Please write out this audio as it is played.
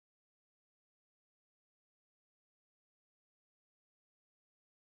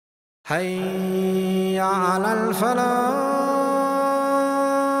حي على الفلاح.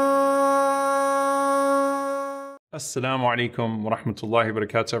 Assalamu alaikum wa rahmatullahi wa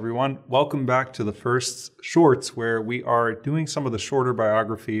barakatuh, everyone. Welcome back to the first shorts, where we are doing some of the shorter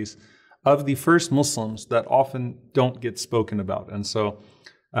biographies of the first Muslims that often don't get spoken about. And so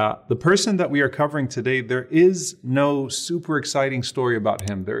the person that we are covering today, there is no super exciting story about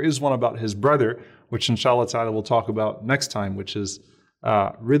him. There is one about his brother, which inshallah ta'ala we'll talk about next time, which is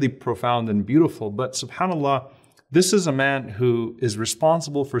really profound and beautiful. But subhanAllah, this is a man who is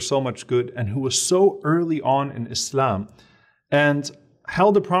responsible for so much good and who was so early on in Islam and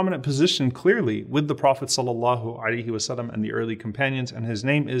held a prominent position clearly with the Prophet ﷺ and the early companions. And his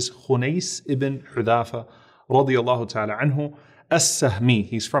name is Khunais ibn Hudhafa radiyallahu ta'ala anhu as-Sahmi.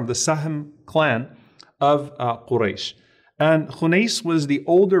 He's from the Sahm clan of Quraysh. And Khunais was the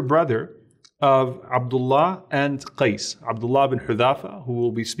older brother of Abdullah and Qais. Abdullah bin Hudhafa, who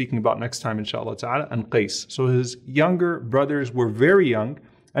we'll be speaking about next time inshallah ta'ala, and Qais. So his younger brothers were very young,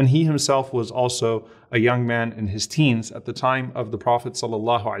 and he himself was also a young man in his teens at the time of the Prophet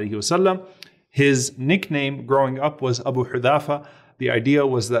sallallahu alaihi wasallam. His nickname growing up was Abu Hudhafa. The idea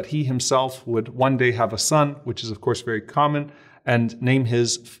was that he himself would one day have a son, which is of course very common, and name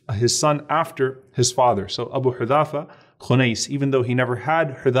his son after his father. So Abu Hudhafa, Khunais, even though he never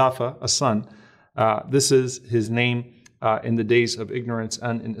had Hudhafa, a son, this is his name in the days of ignorance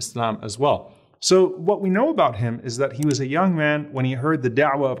and in Islam as well. So what we know about him is that he was a young man when he heard the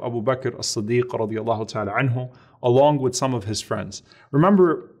da'wah of Abu Bakr as-Siddiq radiyallahu ta'ala anhu, along with some of his friends.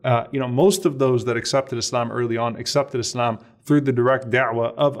 Remember, most of those that accepted Islam early on accepted Islam through the direct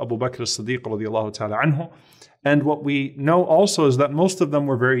da'wah of Abu Bakr as-Siddiq radiyallahu ta'ala anhu. And what we know also is that most of them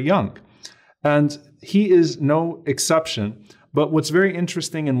were very young. And he is no exception. But what's very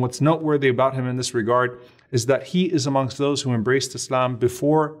interesting and what's noteworthy about him in this regard is that he is amongst those who embraced Islam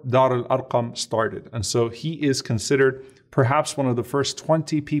before Dar al-Arqam started. And so he is considered perhaps one of the first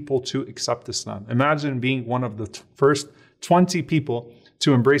 20 people to accept Islam. Imagine being one of the first 20 people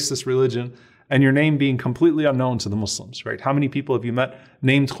to embrace this religion and your name being completely unknown to the Muslims, right? How many people have you met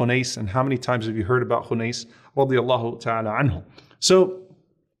named Khunais, and how many times have you heard about Khunais radiyallahu ta'ala anhu? So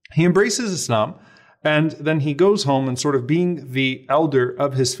he embraces Islam, and then he goes home, and sort of being the elder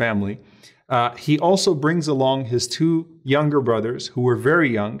of his family, he also brings along his two younger brothers who were very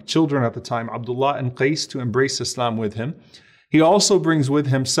young, children at the time, Abdullah and Qais, to embrace Islam with him. He also brings with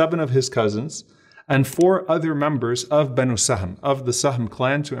him 7 of his cousins and 4 other members of Banu Sahm, of the Sahm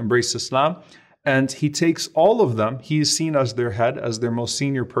clan, to embrace Islam. And he takes all of them. He is seen as their head, as their most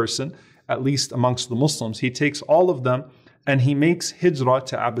senior person, at least amongst the Muslims. He takes all of them and he makes hijrah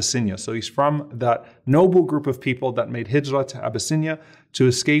to Abyssinia. So he's from that noble group of people that made hijrah to Abyssinia to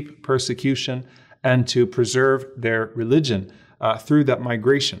escape persecution and to preserve their religion through that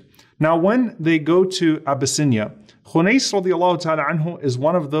migration. Now, when they go to Abyssinia, Khunais radiallahu ta'ala anhu is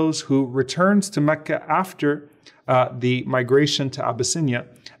one of those who returns to Mecca after the migration to Abyssinia,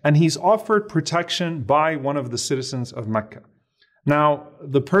 and he's offered protection by one of the citizens of Mecca. Now,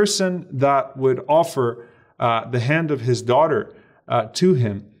 the person that would offer the hand of his daughter to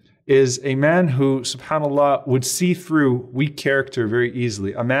him is a man who, subhanAllah, would see through weak character very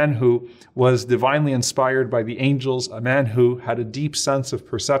easily. A man who was divinely inspired by the angels, a man who had a deep sense of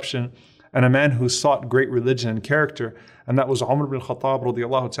perception, and a man who sought great religion and character. And that was Umar bin Khattab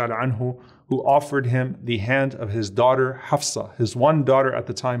radiyallahu ta'ala anhu, who offered him the hand of his daughter Hafsa, his one daughter at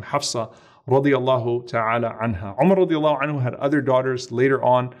the time, Hafsa radiyallahu ta'ala anha. Umar radiyallahu anhu had other daughters later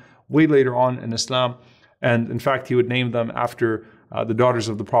on, way later on in Islam. And in fact, he would name them after the daughters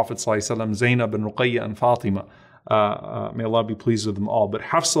of the Prophet ﷺ, Zainab and Ruqayya and Fatima. May Allah be pleased with them all. But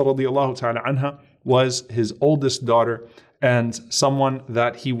Hafsa radiallahu ta'ala anha was his oldest daughter and someone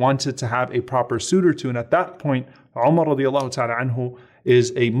that he wanted to have a proper suitor to. And at that point, Umar radiallahu ta'ala anhu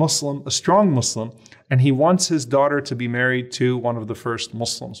is a Muslim, a strong Muslim, and he wants his daughter to be married to one of the first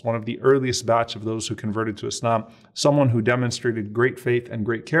Muslims, one of the earliest batch of those who converted to Islam, someone who demonstrated great faith and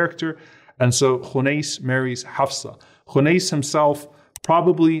great character. And so Khunais marries Hafsa. Khunais himself,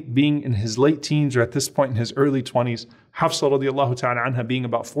 probably being in his late teens or at this point in his early 20s, Hafsa radiallahu ta'ala anha being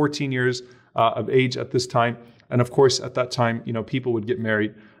about 14 years of age at this time. And of course, at that time, people would get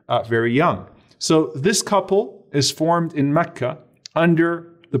married very young. So this couple is formed in Mecca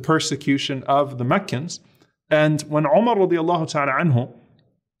under the persecution of the Meccans. And when Umar radiallahu ta'ala anhu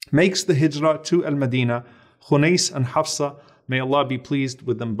makes the hijrah to Al-Madinah, Khunais and Hafsa, may Allah be pleased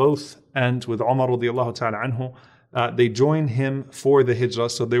with them both, and with Umar radiallahu ta'ala anhu, they joined him for the hijrah.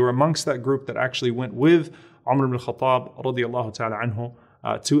 So they were amongst that group that actually went with Umar ibn Khattab radiallahu ta'ala anhu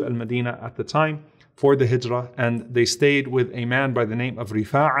to Al-Madinah at the time for the hijrah. And they stayed with a man by the name of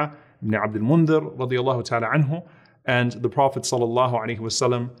Rifa'a ibn Abd al-Mundhir radiyallahu ta'ala anhu, and the Prophet sallallahu alaihi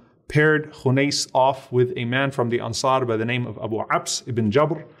wasallam paired Khunais off with a man from the Ansar by the name of Abu Abs ibn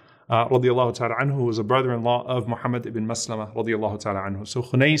Jabr radiyallahu ta'ala anhu, who was a brother-in-law of Muhammad ibn Maslama radiyallahu ta'ala anhu. So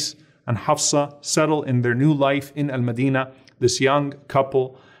Khunais and Hafsa settle in their new life in Al-Madinah, this young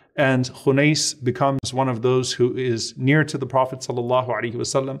couple, and Khunais becomes one of those who is near to the Prophet sallallahu alaihi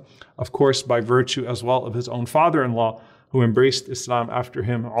wasallam, of course by virtue as well of his own father-in-law who embraced Islam after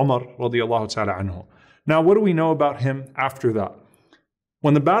him, Umar radiyallahu ta'ala anhu. Now, what do we know about him after that?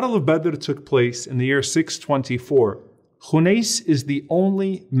 When the Battle of Badr took place in the year 624, Khunais is the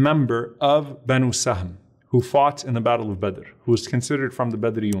only member of Banu Sahm who fought in the Battle of Badr, who was considered from the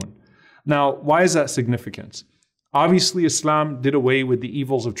Badriyun. Now, why is that significant? Obviously, Islam did away with the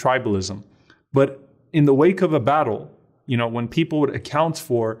evils of tribalism, but in the wake of a battle, when people would account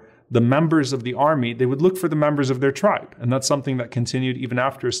for the members of the army, they would look for the members of their tribe. And that's something that continued even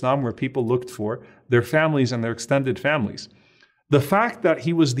after Islam, where people looked for their families and their extended families. The fact that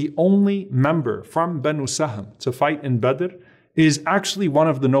he was the only member from Banu Sahm to fight in Badr is actually one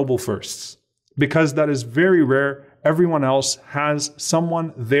of the noble firsts, because that is very rare. Everyone else has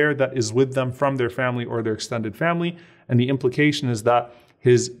someone there that is with them from their family or their extended family. And the implication is that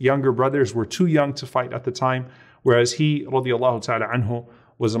his younger brothers were too young to fight at the time, whereas he, radiyallahu ta'ala anhu,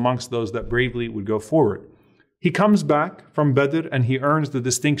 was amongst those that bravely would go forward. He comes back from Badr and he earns the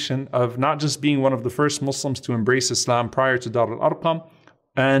distinction of not just being one of the first Muslims to embrace Islam prior to Dar al-Arqam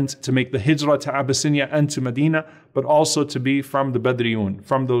and to make the hijrah to Abyssinia and to Medina, but also to be from the Badriyun,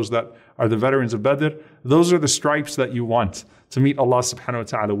 from those that are the veterans of Badr. Those are the stripes that you want to meet Allah subhanahu wa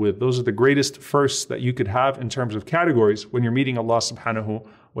ta'ala with. Those are the greatest firsts that you could have in terms of categories when you're meeting Allah subhanahu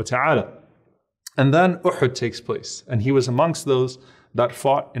wa ta'ala. And then Uhud takes place, and he was amongst those that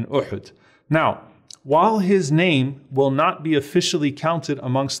fought in Uhud. Now, while his name will not be officially counted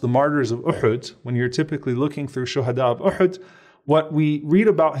amongst the martyrs of Uhud, when you're typically looking through Shuhada of Uhud, what we read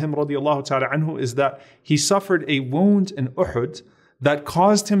about him radiyallahu ta'ala anhu is that he suffered a wound in Uhud that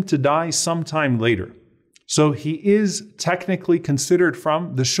caused him to die sometime later. So he is technically considered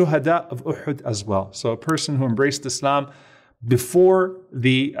from the Shuhada of Uhud as well. So a person who embraced Islam before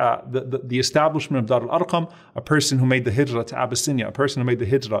the establishment of Dar al-Arqam, a person who made the hijrah to Abyssinia, a person who made the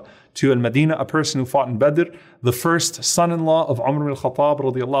hijrah to Al-Madinah, a person who fought in Badr, the first son-in-law of Umar al-Khattab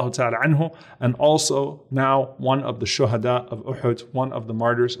radiyallahu ta'ala anhu, and also now one of the Shuhada of Uhud, one of the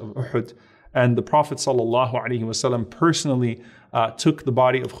martyrs of Uhud. And the Prophet sallallahu alaihi wasallam personally took the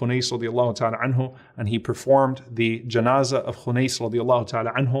body of Khunais radiyallahu ta'ala anhu, and he performed the janazah of Khunais radiyallahu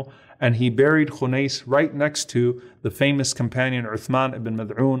ta'ala anhu, and he buried Khunais right next to the famous companion Uthman ibn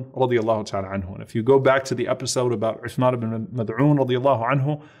Mad'un radiyallahu ta'ala anhu. And if you go back to the episode about Uthman ibn Mad'un radiyallahu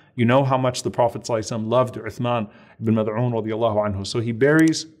anhu, you know how much the Prophet sallallahu alaihi wasallam loved Uthman ibn Mad'un radiyallahu anhu. So he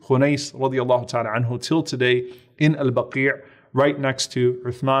buries Khunais radiyallahu ta'ala anhu till today in Al-Baqi', right next to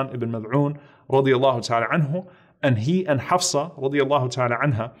Uthman ibn Mad'un radiyallahu ta'ala anhu. And he and Hafsa radiyallahu ta'ala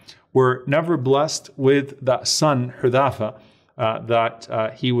anha were never blessed with that son Hudhafa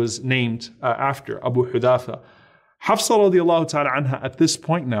that he was named after, Abu Hudhafa. Hafsa radiyallahu ta'ala anha at this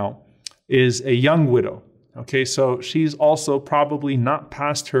point now is a young widow. Okay, so she's also probably not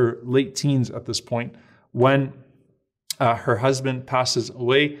past her late teens at this point when her husband passes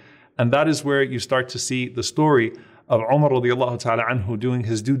away. And that is where you start to see the story of Umar radiyallahu ta'ala anhu doing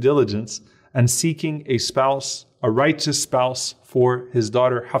his due diligence and seeking a spouse, a righteous spouse for his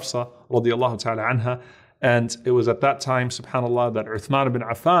daughter Hafsa radiyallahu ta'ala anha. And it was at that time, subhanAllah, that Uthman ibn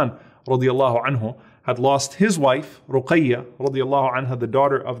Affan radiyallahu anhu had lost his wife, Ruqayya radiyallahu anha, the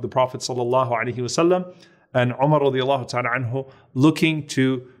daughter of the Prophet sallallahu alaihi wasallam, and Umar radiyallahu ta'ala anhu, looking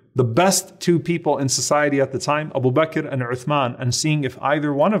to the best two people in society at the time, Abu Bakr and Uthman, and seeing if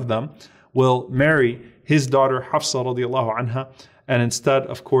either one of them will marry his daughter Hafsa radiyallahu anha. And instead,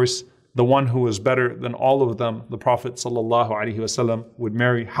 of course, the one who was better than all of them, the Prophet sallallahu alaihi wasallam, would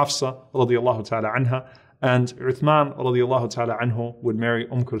marry Hafsa radiyallahu ta'ala anha, and Uthman radiyallahu ta'ala anhu would marry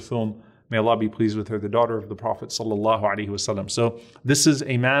Kulthum, may Allah be pleased with her, the daughter of the Prophet sallallahu alaihi wasallam. So this is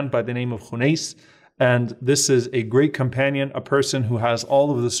a man by the name of Khunais, and this is a great companion, a person who has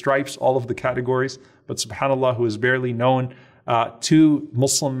all of the stripes, all of the categories, but subhanAllah, who is barely known to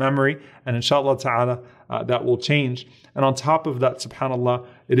Muslim memory, and inshallah ta'ala that will change. And on top of that, subhanAllah,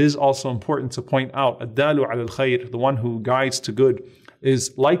 it is also important to point out, ad-dalu ala al-khayr, the one who guides to good,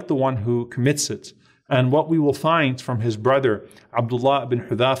 is like the one who commits it. And what we will find from his brother, Abdullah ibn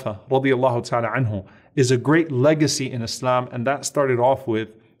Hudhafa, radiyallahu ta'ala anhu, is a great legacy in Islam. And that started off with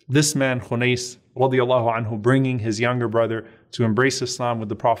this man, Khunais, radiyallahu anhu, bringing his younger brother to embrace Islam with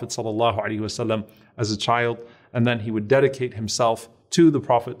the Prophet sallallahu alaihi wasallam as a child. And then he would dedicate himself to the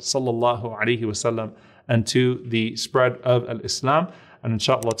Prophet sallallahu alaihi wasallam and to the spread of al-Islam. And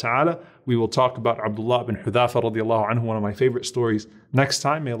inshallah ta'ala, we will talk about Abdullah bin Hudhafa radiallahu anhu, one of my favorite stories, next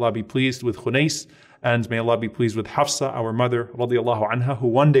time. May Allah be pleased with Khunais, and may Allah be pleased with Hafsa, our mother, radiallahu anha, who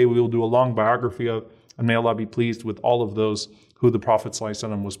one day we will do a long biography of. And may Allah be pleased with all of those who the Prophet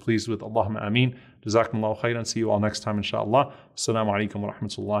ﷺ was pleased with. Allahumma ameen. Jazakumullahu khairan. See you all next time, inshallah. Assalamu alaikum wa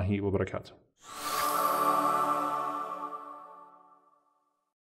rahmatullahi wa barakatuh.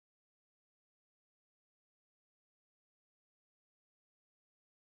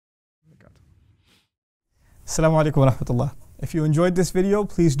 Assalamu alaikum wa rahmatullah. If you enjoyed this video,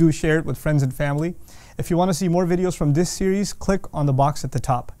 please do share it with friends and family. If you want to see more videos from this series, click on the box at the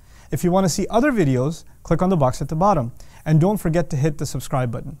top. If you want to see other videos, click on the box at the bottom. And don't forget to hit the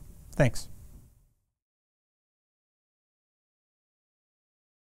subscribe button. Thanks.